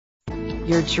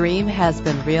Your dream has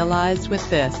been realized with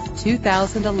this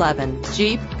 2011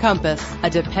 Jeep Compass. A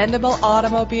dependable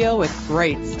automobile with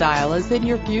great style is in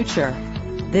your future.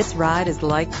 This ride is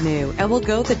like new and will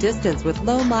go the distance with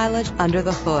low mileage under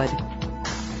the hood.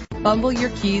 Fumble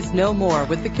your keys no more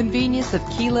with the convenience of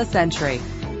keyless entry.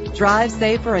 Drive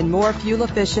safer and more fuel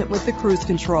efficient with the cruise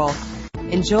control.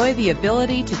 Enjoy the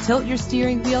ability to tilt your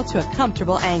steering wheel to a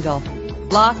comfortable angle.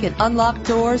 Lock and unlock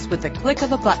doors with the click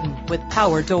of a button with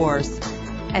power doors.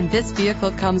 And this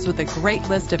vehicle comes with a great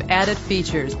list of added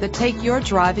features that take your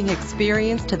driving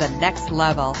experience to the next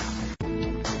level.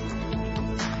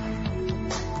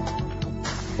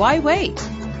 Why wait?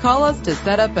 Call us to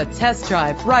set up a test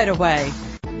drive right away.